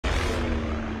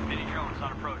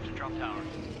to drop tower.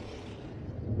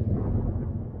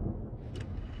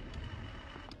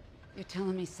 You're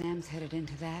telling me Sam's headed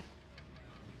into that?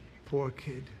 Poor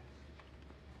kid.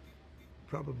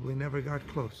 Probably never got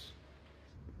close.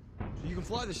 So you can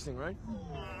fly this thing, right?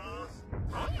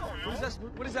 What is that?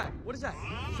 What is that? What is that?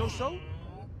 So-so?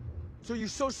 So you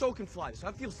so-so can fly this.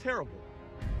 That feels terrible.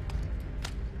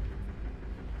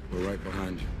 We're right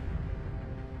behind you.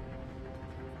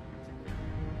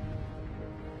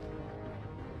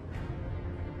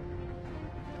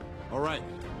 All right,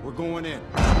 we're going in.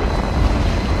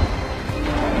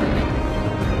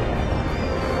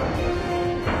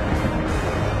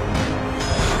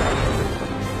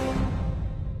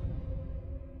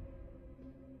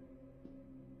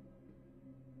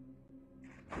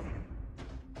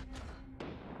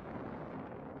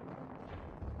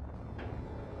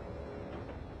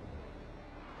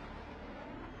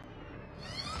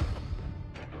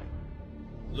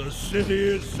 The city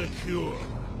is secure.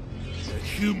 The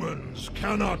humans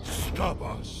cannot stop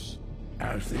us.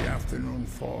 As the afternoon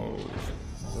falls,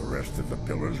 the rest of the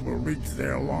pillars will reach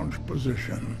their launch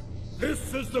position.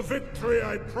 This is the victory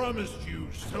I promised you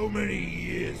so many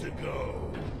years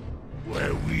ago,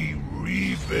 where we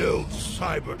rebuild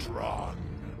Cybertron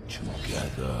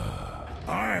together.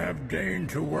 I have deigned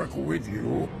to work with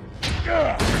you,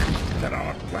 that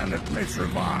our planet may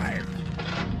survive.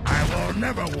 I will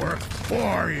never work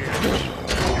for you.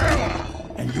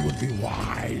 And you would be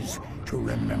wise to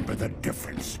remember the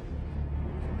difference.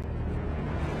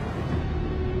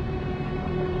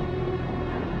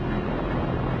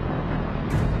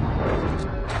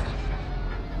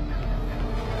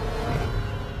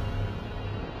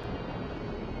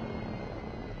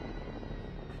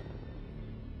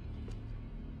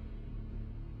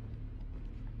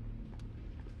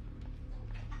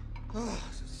 Oh,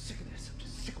 I'm so sick of this. I'm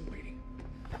just sick of waiting.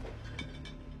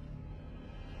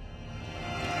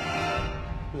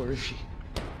 Where is she?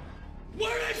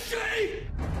 Where is she?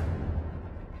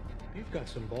 You've got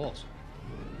some balls.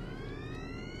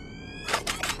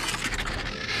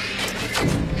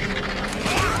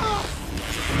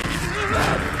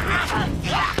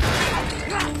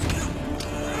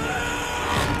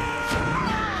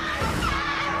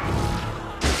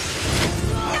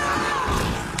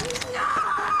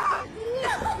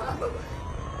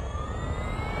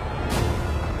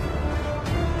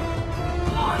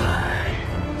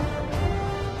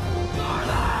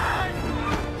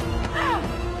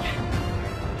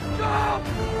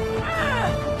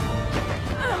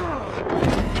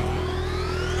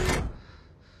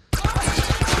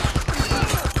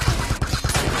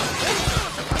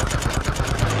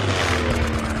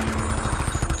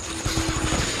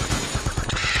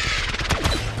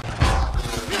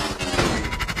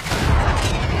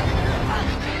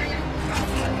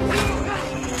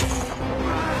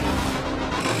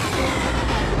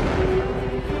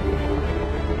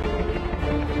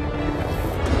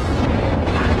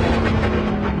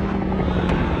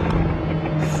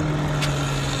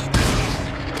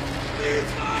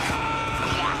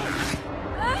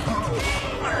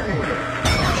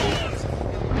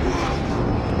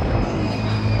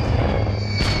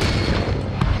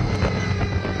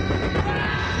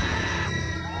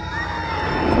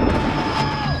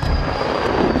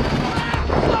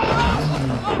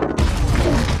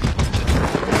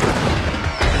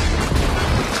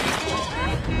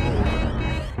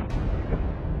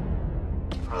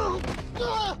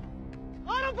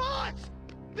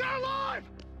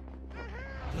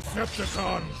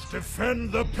 Decepticons,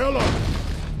 defend the pillar!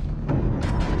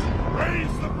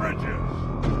 Raise the bridges!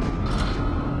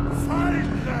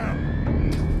 Find them!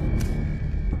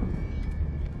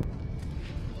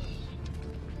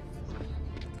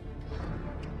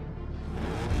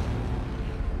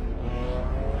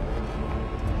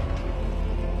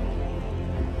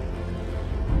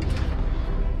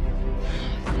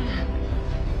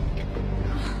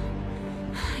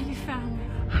 You found me.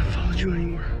 I haven't followed you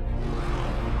anymore.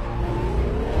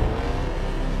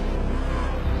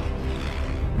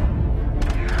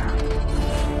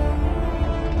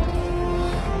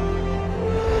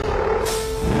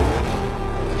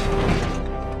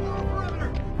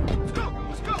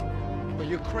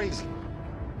 Crazy.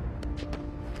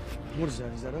 What is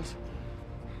that? Is that us?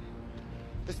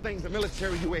 This thing's a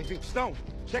military UAV. Stone,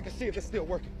 check and see if it's still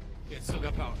working. Yeah, it's still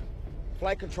got power.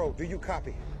 Flight control, do you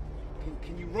copy?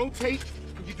 Can you rotate?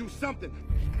 Can you do something?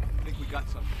 I think we got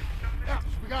something. Apps,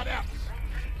 we got apps.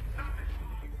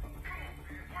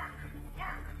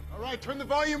 All right, turn the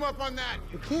volume up on that.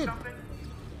 You kid. Can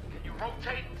you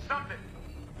rotate something?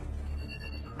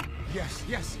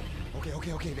 Yes.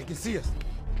 Okay, they can see us.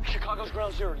 Chicago's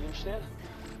ground zero, do you understand?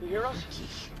 You hear us?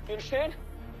 You understand?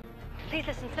 Please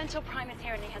listen, Central Prime is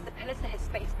here and he has the pillars to his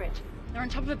space bridge. They're on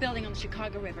top of a building on the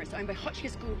Chicago River. It's owned by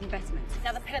Hotchkiss School of Investments.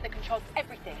 Now the pillar that controls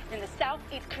everything is in the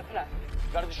southeast cupola.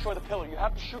 You gotta destroy the pillar. You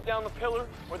have to shoot down the pillar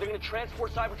or they're gonna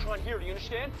transport Cybertron here. Do you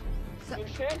understand? So, you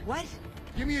understand? What?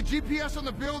 Give me a GPS on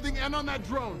the building and on that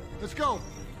drone. Let's go.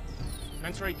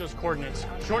 Mensurate those coordinates.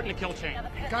 Shorten the kill chain. Now the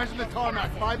pillar Guys in the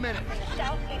tarmac, 5 minutes. in the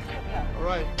southeast cupola. All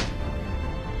right.